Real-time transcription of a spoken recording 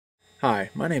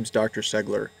Hi, my name's Dr.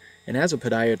 Segler, and as a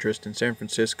podiatrist in San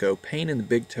Francisco, pain in the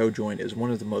big toe joint is one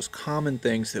of the most common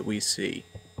things that we see.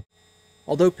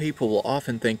 Although people will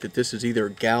often think that this is either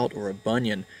a gout or a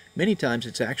bunion, many times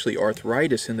it's actually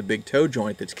arthritis in the big toe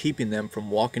joint that's keeping them from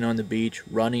walking on the beach,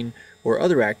 running, or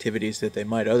other activities that they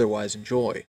might otherwise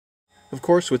enjoy. Of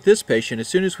course, with this patient, as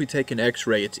soon as we take an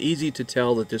x-ray, it's easy to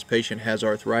tell that this patient has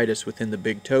arthritis within the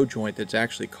big toe joint that's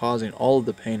actually causing all of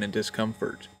the pain and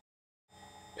discomfort.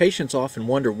 Patients often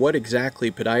wonder what exactly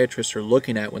podiatrists are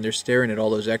looking at when they're staring at all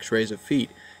those x-rays of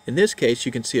feet. In this case,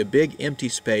 you can see a big empty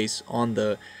space on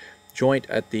the joint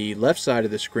at the left side of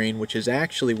the screen, which is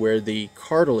actually where the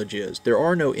cartilage is. There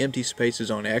are no empty spaces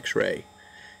on x-ray.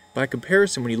 By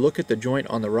comparison, when you look at the joint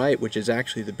on the right, which is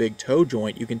actually the big toe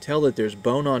joint, you can tell that there's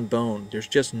bone on bone. There's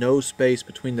just no space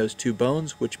between those two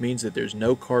bones, which means that there's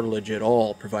no cartilage at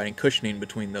all, providing cushioning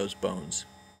between those bones.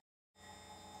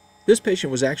 This patient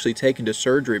was actually taken to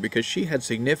surgery because she had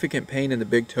significant pain in the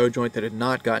big toe joint that had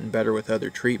not gotten better with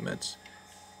other treatments.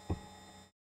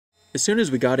 As soon as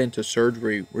we got into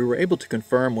surgery, we were able to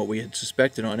confirm what we had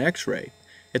suspected on x-ray.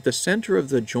 At the center of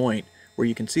the joint, where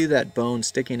you can see that bone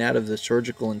sticking out of the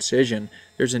surgical incision,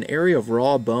 there's an area of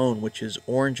raw bone which is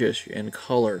orangish in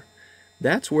color.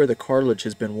 That's where the cartilage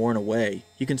has been worn away.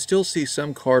 You can still see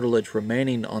some cartilage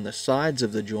remaining on the sides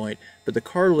of the joint, but the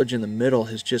cartilage in the middle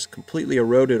has just completely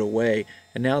eroded away,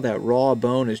 and now that raw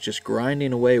bone is just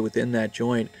grinding away within that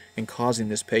joint and causing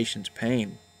this patient's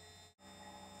pain.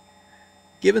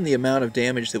 Given the amount of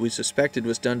damage that we suspected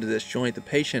was done to this joint, the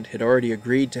patient had already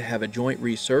agreed to have a joint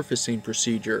resurfacing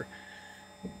procedure.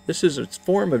 This is a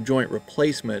form of joint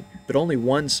replacement, but only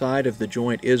one side of the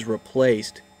joint is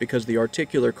replaced because the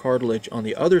articular cartilage on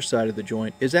the other side of the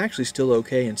joint is actually still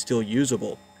okay and still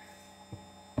usable.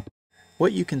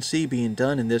 What you can see being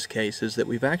done in this case is that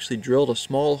we've actually drilled a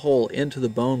small hole into the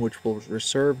bone which will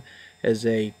serve as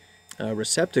a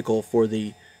receptacle for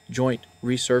the joint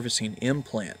resurfacing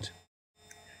implant.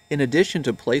 In addition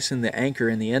to placing the anchor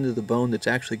in the end of the bone that's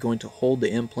actually going to hold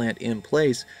the implant in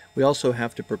place, we also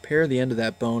have to prepare the end of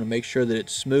that bone and make sure that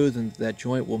it's smooth and that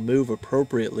joint will move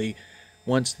appropriately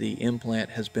once the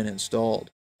implant has been installed.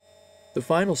 The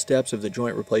final steps of the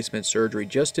joint replacement surgery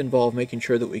just involve making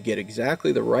sure that we get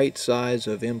exactly the right size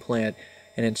of implant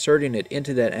and inserting it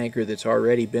into that anchor that's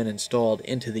already been installed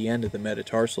into the end of the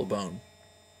metatarsal bone.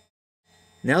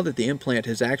 Now that the implant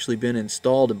has actually been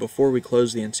installed and before we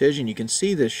close the incision, you can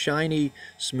see this shiny,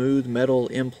 smooth metal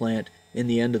implant in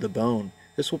the end of the bone.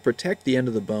 This will protect the end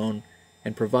of the bone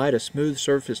and provide a smooth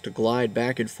surface to glide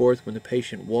back and forth when the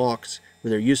patient walks, where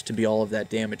there used to be all of that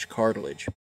damaged cartilage.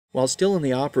 While still in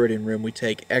the operating room, we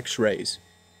take x-rays.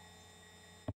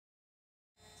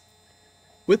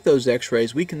 With those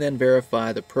x-rays, we can then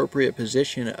verify the appropriate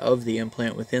position of the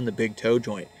implant within the big toe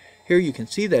joint. Here you can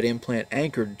see that implant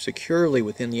anchored securely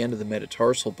within the end of the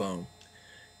metatarsal bone.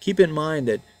 Keep in mind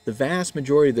that the vast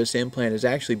majority of this implant is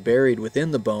actually buried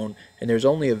within the bone, and there's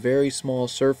only a very small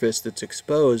surface that's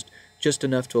exposed, just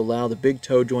enough to allow the big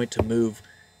toe joint to move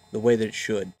the way that it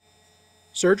should.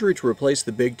 Surgery to replace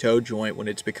the big toe joint when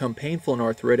it's become painful and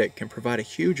arthritic can provide a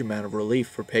huge amount of relief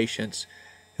for patients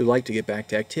who like to get back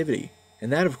to activity.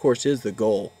 And that, of course, is the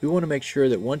goal. We want to make sure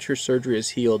that once your surgery is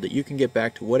healed, that you can get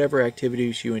back to whatever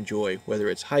activities you enjoy, whether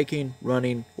it's hiking,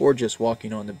 running, or just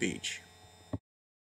walking on the beach.